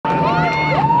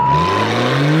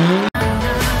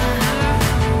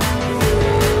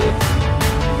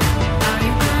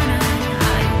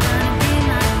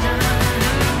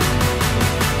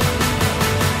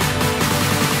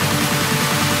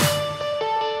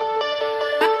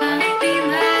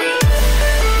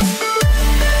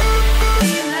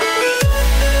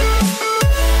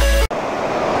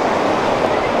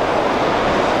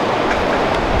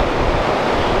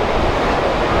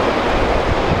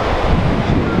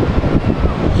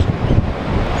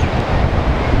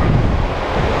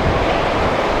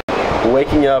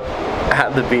waking up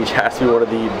at the beach has to be one of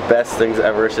the best things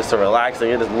ever. It's just so relaxing.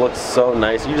 It just looks so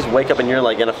nice. You just wake up and you're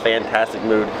like in a fantastic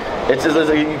mood. It's just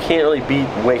you can't really beat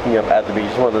waking up at the beach.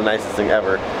 It's one of the nicest things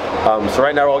ever. So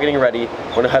right now we're all getting ready.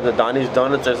 We're gonna have the Donnie's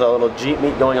Donuts. There's a little Jeep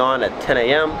meet going on at 10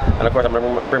 a.m. and of course I'm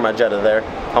gonna bring my Jetta there.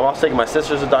 I'm also taking my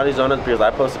sisters to Donnie's Donuts because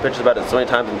I posted pictures about it so many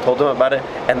times and told them about it,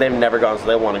 and they've never gone, so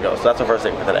they want to go. So that's the first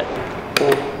thing for today.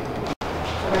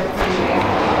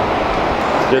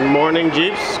 Good morning,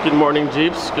 Jeeps. Good morning,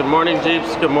 Jeeps. Good morning,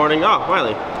 Jeeps. Good morning. Oh,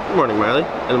 Miley. Good morning, Miley.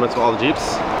 And amongst all the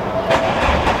Jeeps.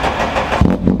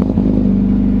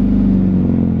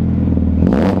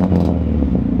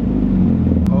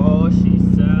 Oh, she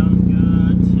sounds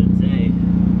good today.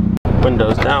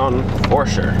 Windows down for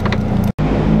sure.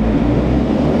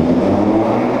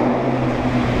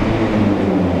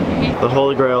 The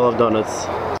holy grail of donuts.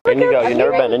 In you go. You've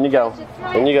never been. In you go.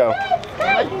 In you go.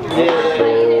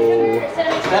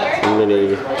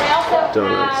 Mini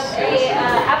donuts.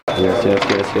 Yes.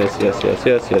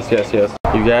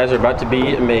 You guys are about to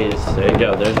be amazed. There you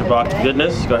go. There's your box of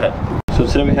goodness. Go ahead. So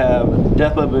today we have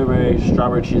Death by Blueberry,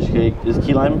 Strawberry Cheesecake. Is it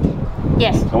key lime?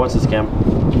 Yes. And what's this, Cam?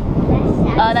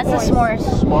 That's the s'mores.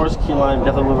 S'mores, key lime,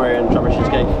 Death by Blueberry, and Strawberry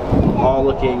Cheesecake. All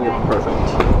looking perfect.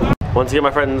 Once again,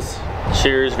 my friends,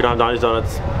 cheers. If you don't have Donnie's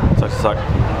Donuts, sucks to suck.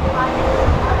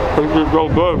 It's so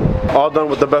good. All done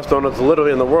with the best donuts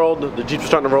literally in the world. The Jeep's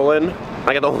starting to roll in.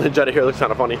 I got the only Jetta here. It looks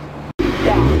kind of funny.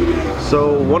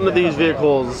 So one of these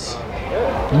vehicles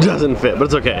doesn't fit, but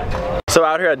it's okay. So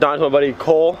out here at Don's, my buddy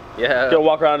Cole. Yeah. Gonna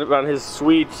walk around his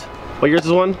sweet. What year is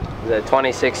this one? The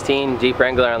 2016 Jeep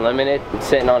Wrangler Unlimited. It's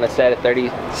sitting on a set of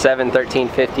 37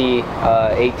 1350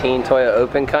 18 Toyota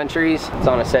Open Countries. It's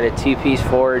on a set of two-piece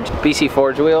Forge, BC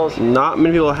Forge wheels. Not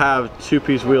many people have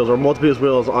two-piece wheels or multi-piece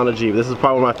wheels on a Jeep. This is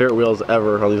probably one of my favorite wheels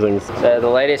ever on these things. So the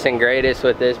latest and greatest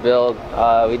with this build,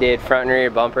 we did front and rear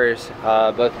bumpers,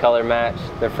 both color matched.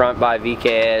 The front by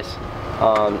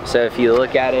VKS. So if you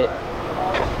look at it,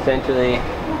 essentially,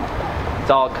 it's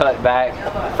all cut back.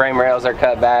 Frame rails are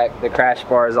cut back. The crash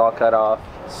bar is all cut off.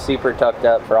 Super tucked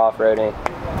up for off-roading.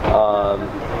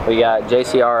 We got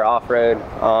JCR off-road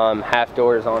half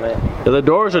doors on it. Yeah, the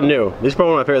doors are new. These are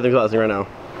probably one of my favorite things about this thing right now.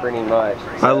 Pretty much.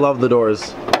 So I love the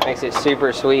doors. Makes it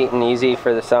super sweet and easy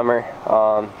for the summer.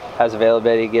 Has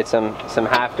availability to get some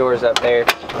half doors up there.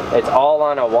 It's all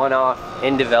on a one-off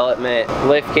in development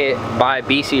lift kit by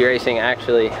BC Racing.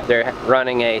 Actually, they're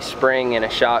running a spring and a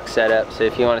shock setup. So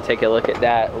if you want to take a look at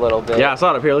that a little bit. Yeah, I saw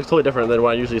it up here. It looks totally different than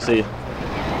what I usually see.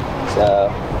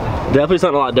 So definitely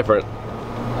something a lot different.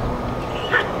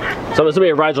 So it's gonna be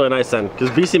a ride really nice then, because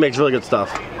BC makes really good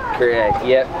stuff. Correct,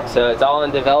 yep. So it's all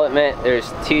in development.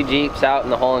 There's 2 Jeeps out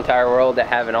in the whole entire world that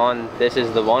have it on. This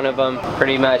is the one of them.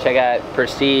 Pretty much I got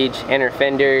Prestige inner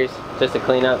fenders, just a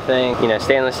cleanup thing. You know,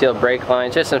 stainless steel brake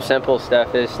lines, just some simple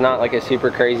stuff. It's not like a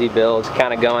super crazy build. It's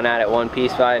kind of going at it one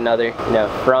piece by another. You know,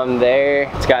 from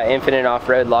there, it's got infinite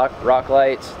off-road rock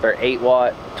lights. They're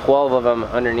 8-watt, 12 of them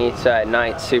underneath, so at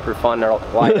night, super fun to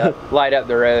light up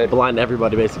the road. Blind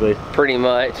everybody, basically. Pretty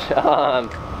much.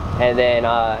 And then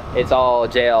it's all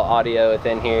JL audio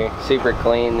within here, super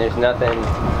clean. There's nothing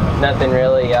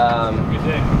really,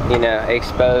 you know,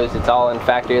 exposed. It's all in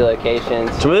factory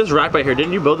locations. So with this rack right here,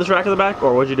 didn't you build this rack in the back,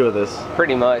 or what'd you do with this?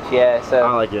 Pretty much, yeah. So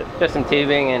I like it. Just some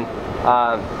tubing, and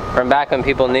from back when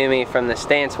people knew me from the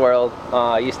stance world,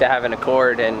 I used to have an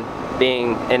Accord, and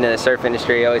being into the surf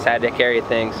industry, I always had to carry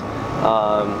things.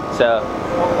 So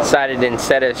decided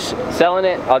instead of selling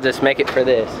it, I'll just make it for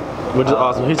this. Which is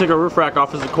awesome. He took a roof rack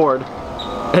off his Accord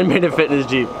and made it fit in his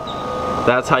Jeep.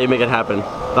 That's how you make it happen.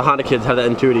 The Honda kids have that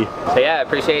intuitive. So yeah, I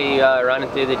appreciate you running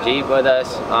through the Jeep with us.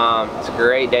 It's a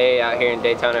great day out here in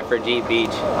Daytona for Jeep Beach.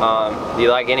 If you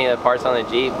like any of the parts on the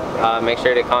Jeep, make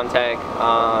sure to contact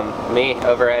me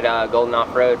over at Golden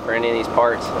Off-Road for any of these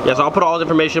parts. Yes, I'll put all the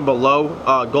information below.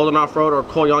 Golden Off-Road or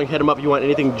Cole Young, hit him up if you want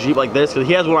anything Jeep like this, because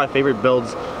he has one of my favorite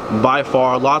builds by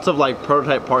far. Lots of like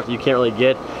prototype parts that you can't really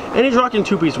get. And he's rocking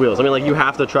 2-piece wheels. I mean, like, you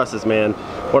have to trust this man.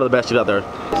 One of the best Jeeps out there.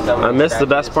 I missed the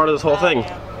best part of this whole thing.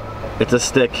 It's a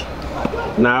stick.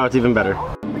 Now it's even better.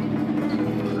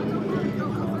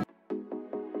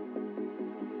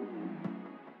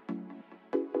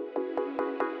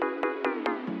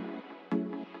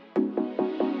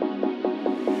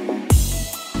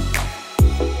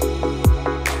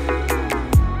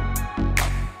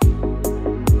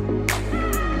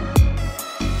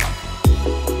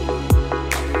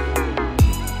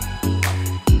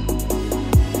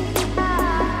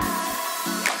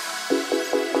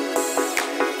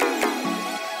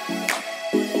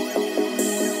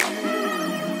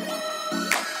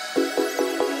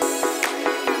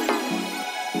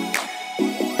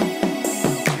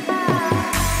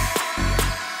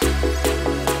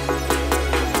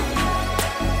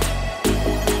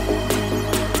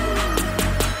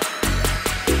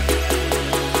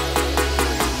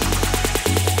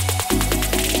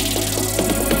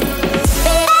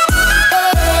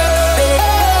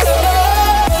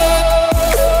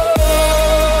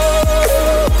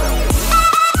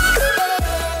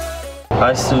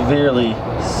 I severely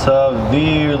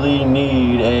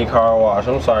need a car wash.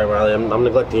 I'm sorry, Miley. I'm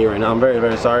neglecting you right now. I'm very,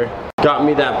 very sorry. Got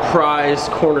me that prize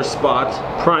corner spot,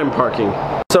 prime parking.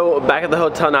 So back at the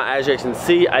hotel now, as you can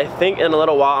see, I think in a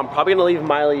little while I'm probably gonna leave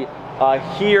Miley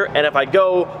here, and if I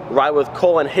go ride with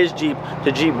Cole and his Jeep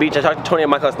to Jeep Beach. I talked to Tony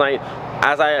and Mike last night.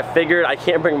 As I figured, I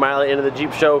can't bring Miley into the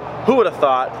Jeep show. Who would have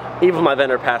thought? Even with my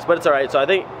vendor pass, but it's all right. So I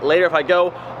think later if I go,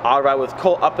 I'll ride with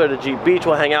Cole up there to Jeep Beach.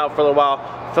 We'll hang out for a little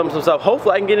while, film some stuff.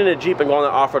 Hopefully I can get in a Jeep and go on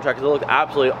the off-road track because it looked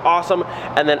absolutely awesome.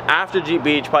 And then after Jeep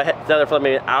Beach, probably head down there for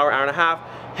maybe an hour, hour and a half,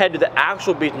 head to the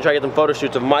actual beach and try to get some photo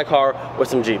shoots of my car with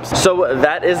some Jeeps. So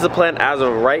that is the plan as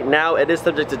of right now. It is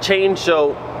subject to change,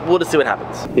 so we'll just see what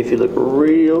happens. If you look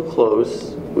real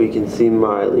close, we can see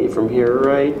Miley from here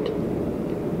right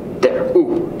there.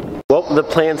 Ooh. Well, the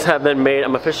plans have been made.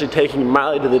 I'm officially taking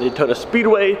Miley to the Daytona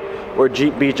Speedway, where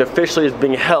Jeep Beach officially is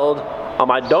being held.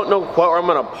 I don't know quite where I'm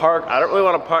gonna park. I don't really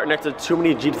want to park next to too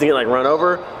many Jeeps to get like run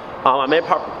over. I may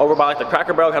park over by like the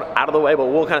Cracker Barrel, kind of out of the way, but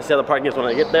we'll kind of see how the parking is when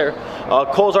I get there.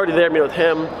 Cole's already there, meet with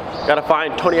him. Gotta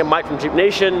find Tony and Mike from Jeep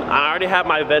Nation. I already have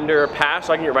my vendor pass,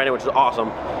 so I can get right in, which is awesome.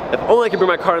 If only I could bring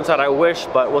my car inside, I wish,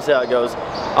 but we'll see how it goes.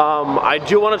 I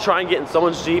do want to try and get in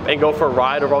someone's Jeep and go for a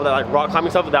ride over all that like rock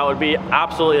climbing stuff. That would be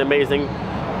absolutely amazing.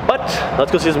 But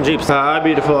let's go see some Jeeps. Hi,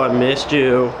 beautiful, I missed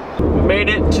you. Made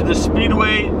it to the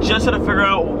Speedway, just had to figure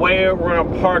out where we're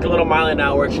gonna park a little Miley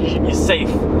now where she should be safe.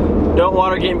 Don't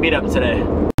want her getting beat up today.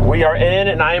 We are in,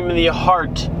 and I am in the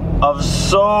heart of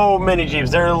so many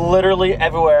Jeeps. They're literally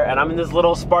everywhere, and I'm in this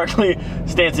little sparkly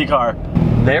Stancy car.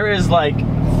 There is like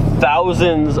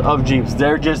thousands of Jeeps.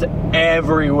 They're just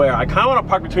everywhere. I kind of want to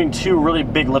park between two really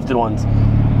big lifted ones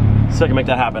so I can make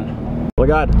that happen. Oh my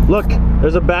God, look,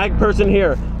 there's a bag person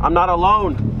here. I'm not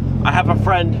alone. I have a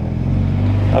friend.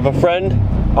 I have a friend.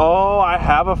 Oh, I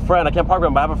have a friend. I can't park with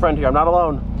him, but I have a friend here. I'm not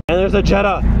alone. And there's a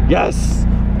Jetta. Yes.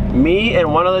 Me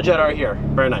and one other Jetta are here.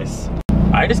 Very nice.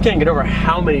 I just can't get over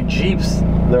how many Jeeps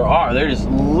there are. They're just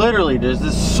literally, there's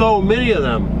just so many of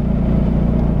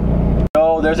them.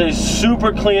 Oh, there's a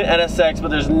super clean NSX, but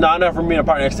there's not enough room for me to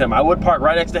park next to him. I would park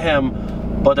right next to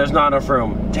him, but there's not enough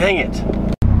room. Dang it.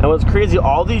 And what's crazy,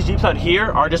 all these Jeeps out here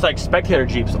are just like spectator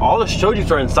Jeeps. All the show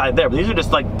Jeeps are inside there, but these are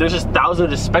just like, there's just thousands of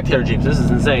just spectator Jeeps. This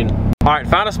is insane. All right,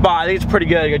 found a spot. I think it's pretty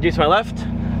good. You got Jeeps to my left,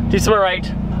 Jeeps to my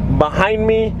right. Behind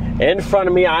me, in front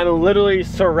of me, I'm literally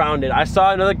surrounded. I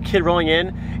saw another kid rolling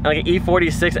in like an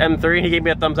E46 M3, and he gave me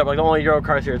a thumbs up, like only Euro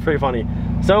cars here. It's pretty funny.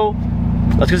 So,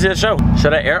 let's go see the show.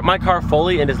 Should I air up my car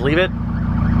fully and just leave it?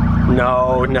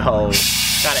 No, no.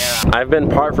 Gotta air up. I've been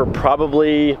parked for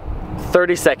probably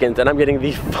 30 seconds, and I'm getting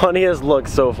the funniest look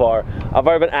so far. I've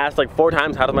already been asked like 4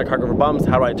 times, how does my car go for bumps?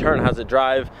 How do I turn? How does it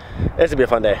drive? It's gonna be a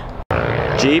fun day.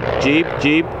 Jeep, Jeep,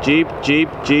 Jeep, Jeep, Jeep,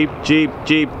 Jeep, Jeep,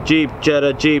 Jeep, Jeep,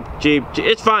 Jetta, Jeep, Jeep.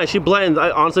 It's fine, she blends.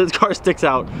 Honestly, this car sticks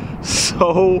out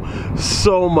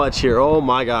so much here. Oh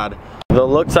my God. The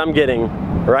looks I'm getting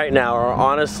right now are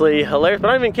honestly hilarious, but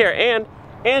I don't even care.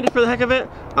 And for the heck of it,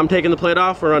 I'm taking the plate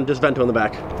off. We're on just Vento in the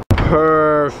back.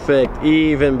 Perfect,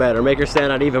 even better. Make her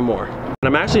stand out even more. And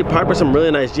I'm actually parked with some really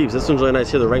nice Jeeps. This one's really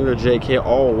nice here, the regular JK,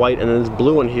 all white, and then this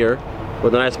blue one here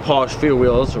with the nice polished feel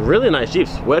wheels. Really nice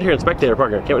Jeeps. We're out here in spectator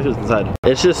parking. Can't wait to see what's inside.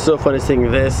 It's just so funny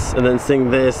seeing this and then seeing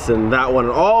this and that one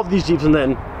and all of these Jeeps and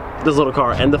then this little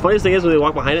car. And the funniest thing is when they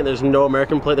walk behind it, there's no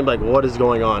American plate. They're like, what is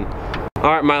going on?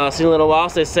 All right, Miley, I'll see you in a little while.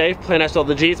 Stay safe. Play nice to all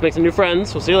the Jeeps. Make some new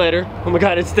friends. We'll see you later. Oh my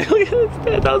God, it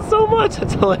stands out so much.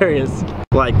 It's hilarious.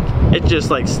 Like, it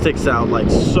just like sticks out like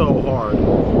so hard.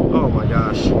 Oh my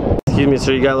gosh. Excuse me,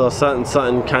 sir. You got a little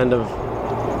something kind of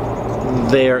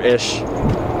there-ish.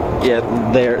 Yeah,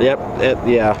 there, yep,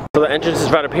 yeah. So the entrance is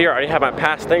right up here. I already have my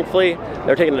pass, thankfully.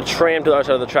 They're taking the tram to the other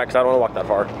side of the track because I don't want to walk that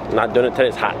far. I'm not doing it today,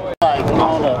 it's hot.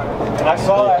 And I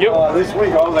saw that this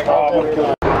week, I was like, oh, I'm gonna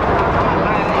kill it.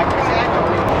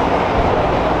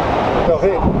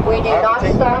 We do not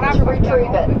stop to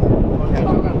retrieve it.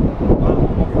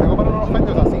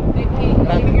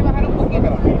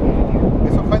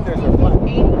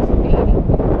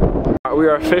 We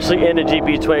are officially into Jeep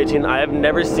Beach 2018. I have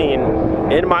never seen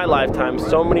in my lifetime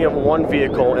so many of one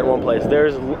vehicle in one place.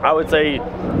 There's, I would say,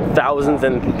 thousands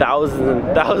and thousands and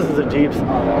thousands of Jeeps.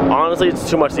 Honestly, it's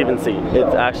too much to even see.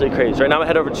 It's actually crazy. So right now I'm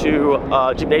head over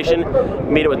to Jeep Nation,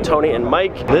 meet it with Tony and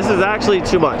Mike. This is actually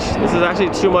too much. This is actually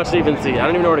too much to even see. I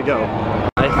don't even know where to go.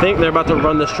 I think they're about to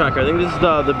run this track. I think this is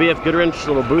the BF Goodwrench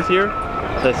little booth here.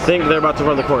 So I think they're about to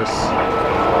run the course.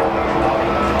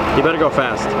 You better go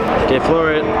fast. Okay,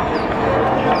 floor it.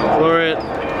 Floor it.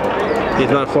 He's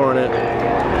not flooring it.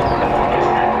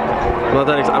 I'm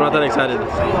not that excited.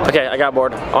 Okay, I got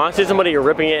bored. I want to see somebody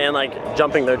ripping it and like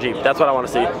jumping their Jeep. That's what I want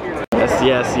to see. Yes,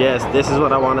 yes, yes. This is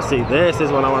what I want to see. This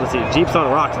is what I want to see. Jeeps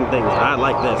on rocks and things. I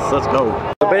like this. Let's go.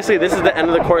 So basically, this is the end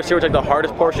of the course here, which is like the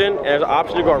hardest portion, and there's an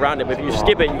option to go around it. But if you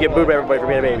skip it, you get booed by everybody for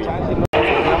being a baby.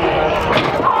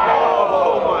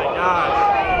 Oh my gosh.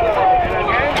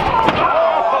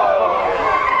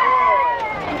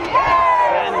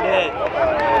 Send it.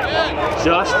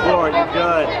 Just for it. You're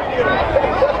good.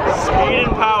 Speed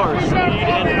and power. Speed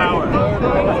and power.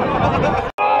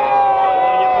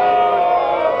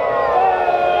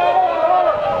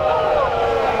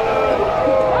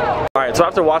 Alright, so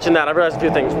after watching that, I realized a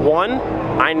few things. One,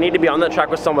 I need to be on that track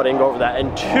with somebody and go over that.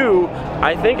 And two,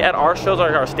 I think at our shows,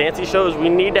 like our Stancy shows, we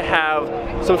need to have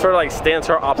some sort of like stance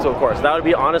car obstacle course. That would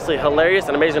be honestly hilarious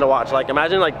and amazing to watch. Like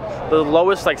imagine like the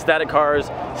lowest like static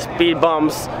cars, speed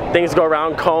bumps, things go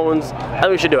around, cones. I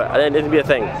think we should do it. It needs to be a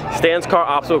thing. Stance car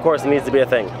obstacle course needs to be a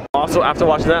thing. Also, after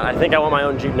watching that, I think I want my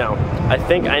own Jeep now. I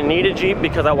think I need a Jeep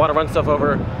because I want to run stuff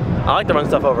over. I like to run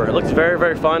stuff over. It looks very,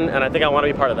 very fun, and I think I want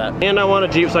to be part of that. And I want a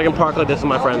Jeep so I can park like this with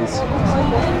my friends.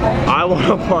 I want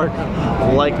to park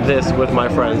like this with my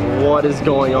friends. What is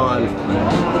going on?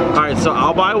 Alright, so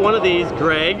I'll buy one of these.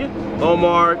 Greg,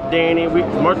 Omar, Danny,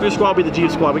 Mark 3 squad will be the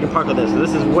Jeep squad. We can park like this. So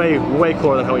this is way, way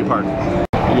cooler than how we park.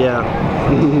 Yeah,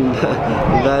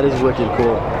 that is wicked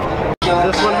cool.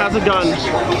 This one has a gun.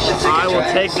 I will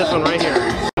take this one right here.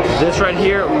 This right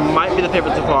here might be the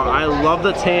favorite so far. I love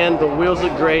the tan, the wheels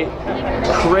look great.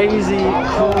 Crazy,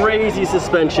 crazy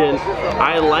suspension.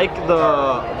 I like the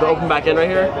open back end right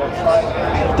here.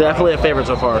 Definitely a favorite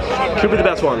so far. Could be the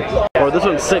best one. Or this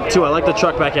one's sick too. I like the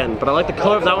truck back end, but I like the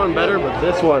color of that one better, but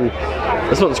this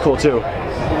one's cool too.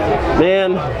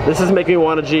 Man, this is making me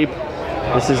want a Jeep.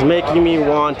 This is making me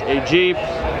want a Jeep.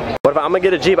 But if I'm gonna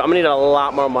get a Jeep, I'm gonna need a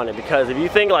lot more money, because if you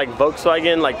think like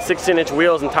Volkswagen, like 16-inch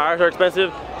wheels and tires are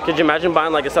expensive, could you imagine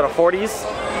buying like a set of 40s?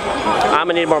 I'm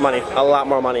gonna need more money, a lot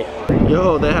more money.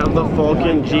 Yo, they have the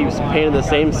Falcon Jeeps painted the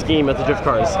same scheme as the drift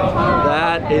cars.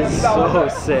 That is so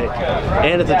sick.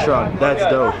 And it's a truck, that's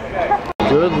dope.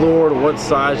 Good Lord, what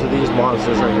size are these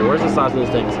monsters right here? Where's the size of these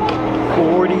things?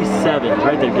 47s,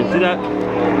 right there, can you see that?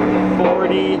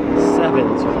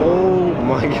 47s, oh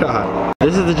my God.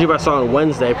 This is the Jeep I saw on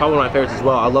Wednesday, probably one of my favorites as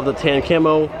well. I love the tan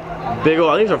camo, big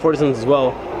old, I think these are 47s as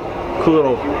well. Cool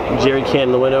little jerry can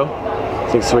in the window.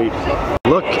 It's sweet.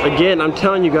 Look, again, I'm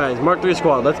telling you guys, Mark 3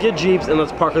 squad, let's get Jeeps and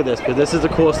let's park like this, because this is the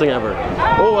coolest thing ever.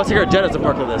 Oh, let's take our Jettas and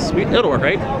park like this. Sweet, it'll work,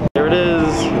 right? There it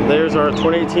is. There's our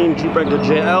 2018 Jeep Wrangler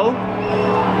JL.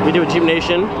 We do a Jeep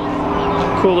Nation.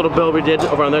 Cool little build we did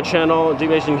over on their channel. Jeep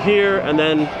Nation here, and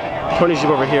then Tony's Jeep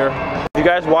over here. If you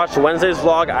guys watched Wednesday's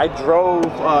vlog, I drove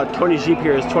Tony's Jeep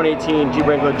here, his 2018 Jeep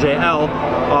Wrangler JL.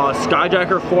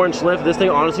 Skyjacker 4-inch lift. This thing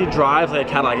honestly drives like a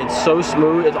Cadillac. It's so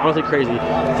smooth, it's honestly crazy.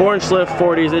 4-inch lift,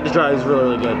 40s, it just drives really,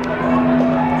 really good.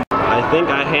 I think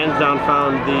I hands down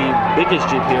found the biggest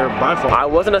Jeep here by far. I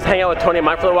wasn't just hanging out with Tony and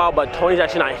Mike for a while, but Tony's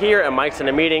actually not here and Mike's in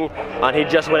a meeting. He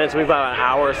just went in, so we've got an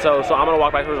hour or so, I'm gonna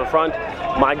walk back towards the front.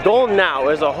 My goal now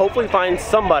is to hopefully find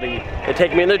somebody to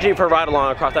take me in their Jeep for a ride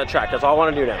along across that track. That's all I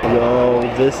want to do now. Yo,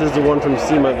 this is the one from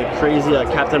SEMA, the crazy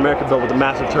Captain America build with the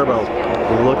massive turbo.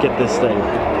 Look at this thing.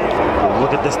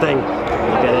 Look at this thing.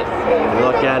 Look at it.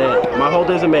 Look at it. My whole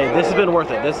day's been made. This has been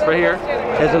worth it. This right here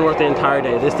has been worth the entire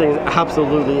day. This thing is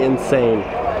absolutely insane.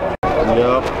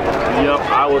 Yup. Yup.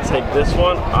 I will take this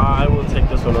one. I will take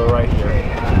this one right here.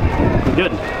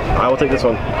 Good. I will take this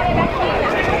one.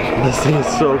 This thing is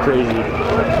so crazy.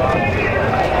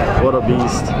 What a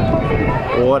beast.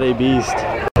 What a beast.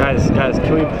 Guys,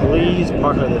 can we please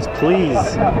park like this?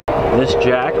 Please. This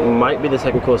jack might be the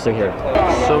second coolest thing here.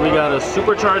 So we got a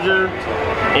supercharger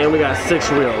and we got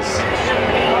 6 wheels.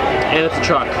 And it's a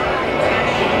truck.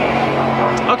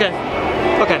 Okay.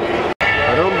 Okay.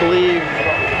 I don't believe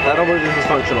this is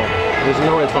functional. There's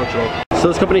no way it's functional. So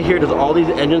this company here does all these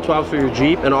engine swaps for your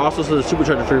Jeep and also does a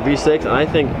supercharger for your V6, and I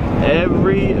think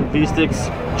every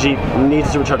V6 Jeep needs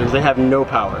a supercharger because they have no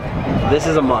power. This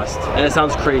is a must, and it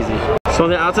sounds crazy. So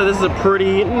on the outside, this is a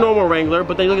pretty normal Wrangler,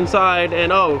 but then you look inside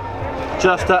and oh,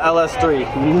 just a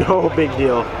LS3, no big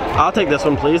deal. I'll take this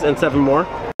one please, and 7 more.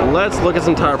 Let's look at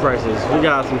some tire prices. We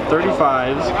got some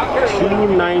 35s,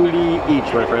 $290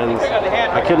 each, my friends.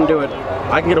 I couldn't do it.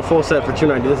 I can get a full set for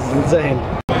 $290, this is insane.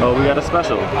 Oh, we got a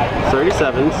special.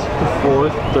 37s for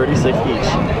 $436 each.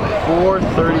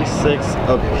 $436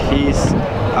 a piece.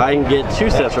 I can get 2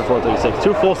 sets for $436,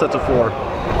 2 full sets of 4.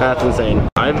 That's insane.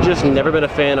 I've just never been a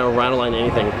fan of Rhino-Line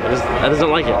anything. I just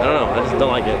don't like it. I don't know, I just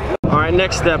don't like it. All right,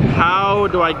 next step, how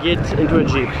do I get into a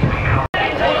Jeep?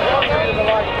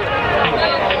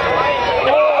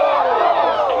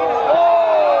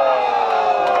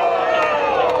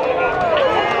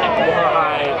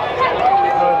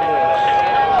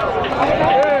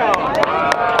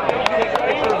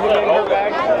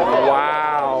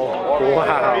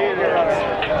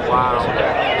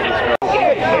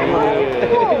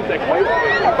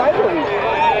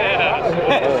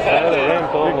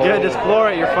 floor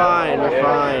it. You're fine. You're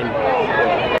fine.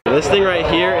 This thing right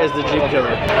here is the Jeep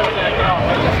killer.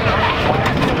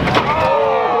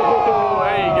 Oh,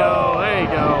 there you go. There you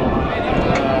go.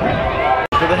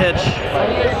 For the hitch.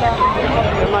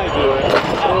 It might do it.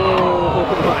 Oh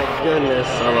my goodness.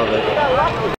 I love it.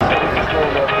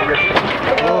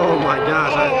 Oh my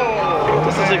gosh.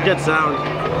 This is a good sound.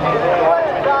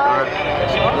 Alright.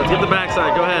 Let's get the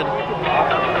backside. Go ahead.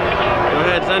 Go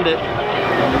ahead. Send it.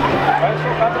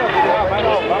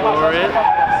 Lower it.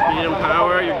 Speed and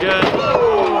power. You're good.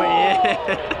 Oh yeah.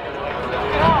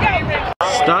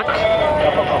 Stuck.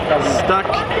 Stuck.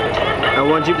 I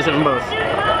want Jeep to sit them both.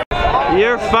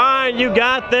 You're fine. You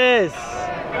got this.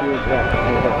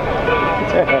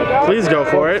 Please go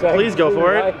for it. Please go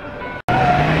for it.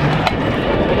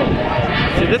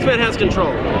 See, this man has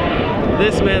control.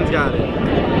 This man's got it.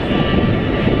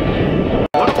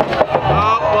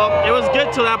 Oh, well, it was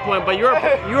good to that point, but you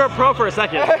were a pro for a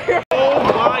second. Oh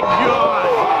my god.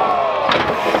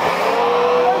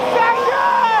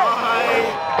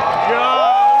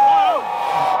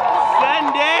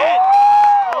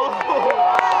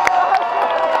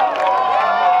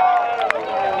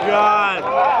 God.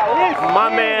 My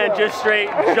man just straight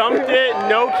jumped it,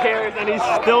 no cares, and he's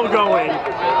still going.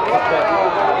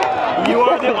 You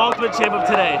are the ultimate champ of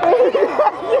today.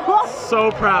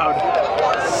 So proud.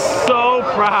 So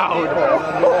proud.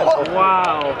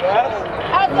 Wow.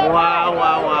 Wow,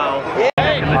 wow, wow.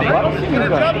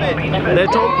 They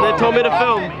told me to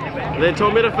film. They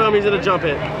told me to film, he's gonna jump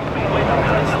it.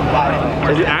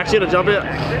 Is he actually gonna jump it?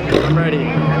 I'm ready.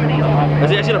 Is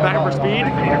he actually gonna back up for speed?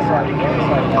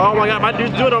 Oh my god, my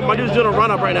dude's doing a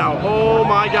run up right now. Oh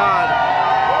my god.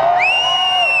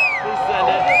 Please send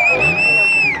it.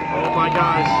 Oh my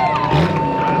gosh.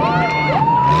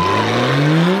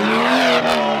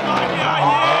 Oh my god,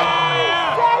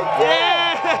 yeah!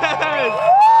 Yes!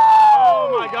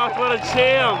 Oh my gosh, what a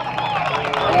champ.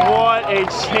 What a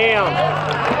champ.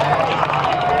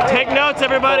 Take notes,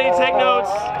 everybody, take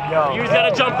notes. You just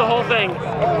gotta jump the whole thing.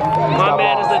 My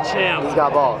man is a champ. He's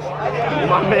got balls.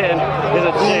 My man is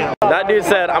a champ. That dude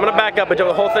said, I'm gonna back up and jump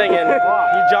the whole thing, and he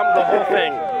jumped the whole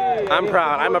thing. I'm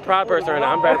proud. I'm a proud person right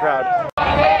now. I'm very proud.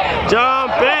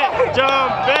 Jump it!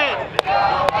 Jump it!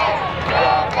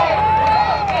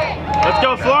 Let's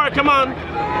go, Flora, come on.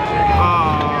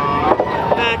 Aww.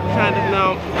 That kind of,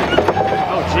 no.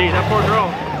 Oh, gee, that poor girl.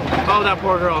 Oh, that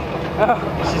poor girl.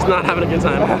 She's not having a good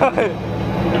time.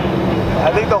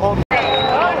 I think the whole...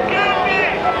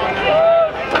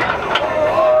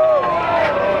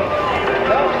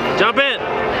 Jump in.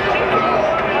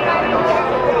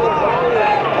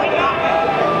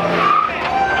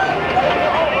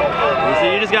 You see,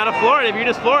 you just gotta floor it. If you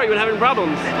just floor it, you wouldn't have any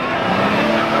problems.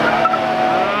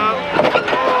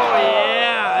 Oh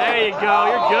yeah, there you go.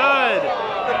 You're good.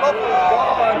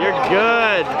 You're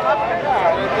good.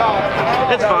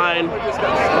 It's fine.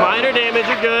 Minor damage,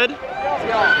 you're good. Keep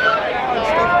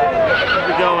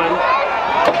it going.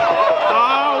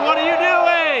 Oh, what are you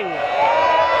doing?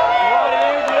 What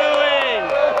are you doing?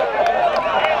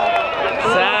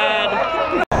 Sad.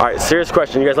 Alright, serious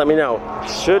question. You guys let me know.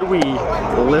 Should we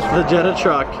lift the Jetta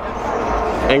truck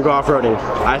and go off-roading?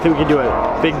 I think we can do it.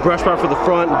 Big brush bar for the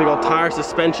front, big old tire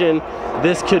suspension.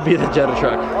 This could be the Jetta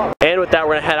truck. And with that,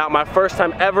 we're gonna head out. My first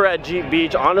time ever at Jeep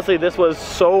Beach. Honestly, this was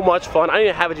so much fun. I didn't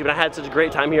even have a Jeep, but I had such a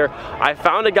great time here. I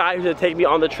found a guy who's gonna take me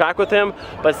on the track with him,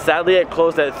 but sadly it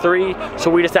closed at 3, so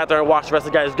we just sat there and watched the rest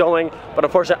of the guys going, but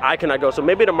unfortunately I cannot go. So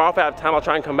maybe tomorrow if I have time, I'll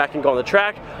try and come back and go on the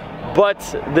track. But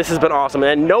this has been awesome,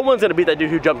 and no one's gonna beat that dude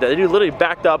who jumped it. That dude literally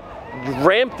backed up,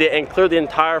 ramped it, and cleared the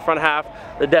entire front half.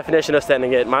 The definition of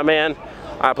sending it. My man,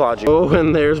 I applaud you. Oh,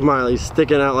 and there's Miley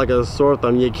sticking out like a sore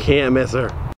thumb. You can't miss her.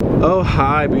 Oh,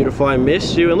 hi, beautiful. I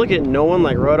missed you. And look at, no one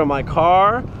like rode on my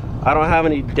car. I don't have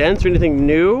any dents or anything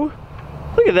new.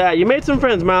 Look at that. You made some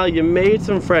friends, Miley. You made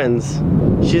some friends.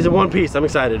 She's in one piece. I'm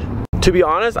excited. To be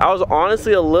honest, I was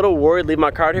honestly a little worried leaving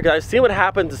my car out here because I've seen what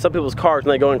happens to some people's cars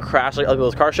when they go and crash like other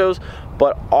people's car shows.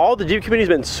 But all the Jeep community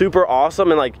has been super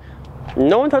awesome, and like,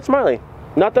 no one touched Miley.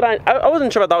 Not that I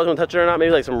wasn't sure if I thought I was gonna touch it or not.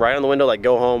 Maybe like some writing on the window, like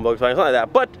go home, Volkswagen, something like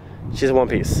that. But she's in one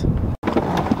piece.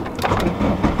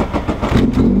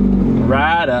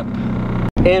 Right up.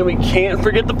 And we can't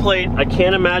forget the plate. I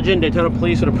can't imagine Daytona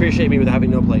police would appreciate me with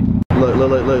having no plate. Look, look,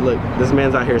 look, look, look. This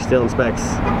man's out here stealing specs.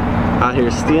 Out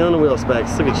here stealing wheel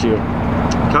specs. Look at you.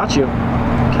 Caught you.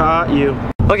 Caught you.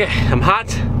 Okay, I'm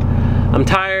hot. I'm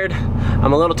tired.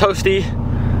 I'm a little toasty.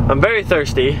 I'm very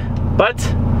thirsty.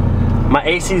 But my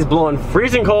AC is blowing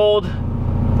freezing cold, so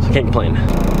I can't complain.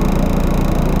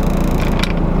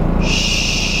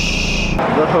 Shh.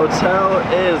 The hotel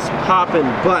is popping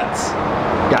butts.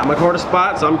 Got my quarter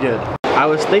spot, so I'm good. I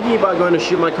was thinking about going to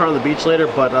shoot my car on the beach later,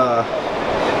 but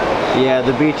yeah,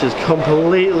 the beach is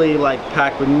completely like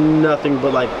packed with nothing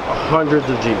but like hundreds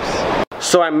of Jeeps.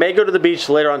 So I may go to the beach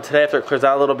later on today after it clears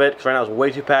out a little bit, because right now it's way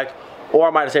too packed, or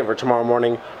I might save it for tomorrow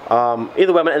morning.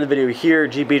 Either way, I'm gonna end the video here.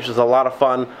 Jeep Beach was a lot of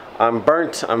fun. I'm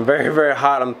burnt, I'm very, very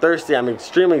hot, I'm thirsty, I'm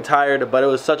extremely tired, but it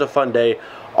was such a fun day.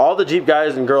 All the Jeep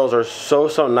guys and girls are so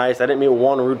nice. I didn't meet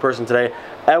one rude person today.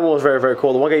 Everyone was very, very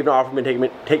cool. The one guy even offered me to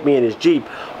take me in his Jeep,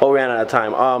 but we ran out of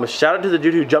time. Shout out to the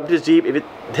dude who jumped his Jeep. Hit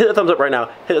the thumbs up right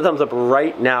now. Hit the thumbs up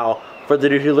right now for the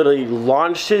dude who literally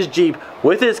launched his Jeep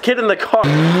with his kid in the car.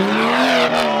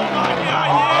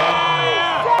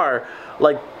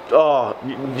 Like, oh,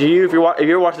 if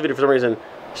you're watching the video for some reason,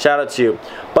 shout out to you.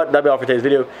 But that'll be all for today's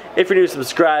video. If you're new,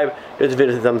 subscribe, give this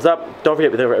video a thumbs up. Don't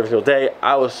forget to be there every single day.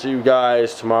 I will see you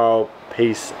guys tomorrow.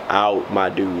 Peace out, my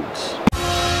dudes.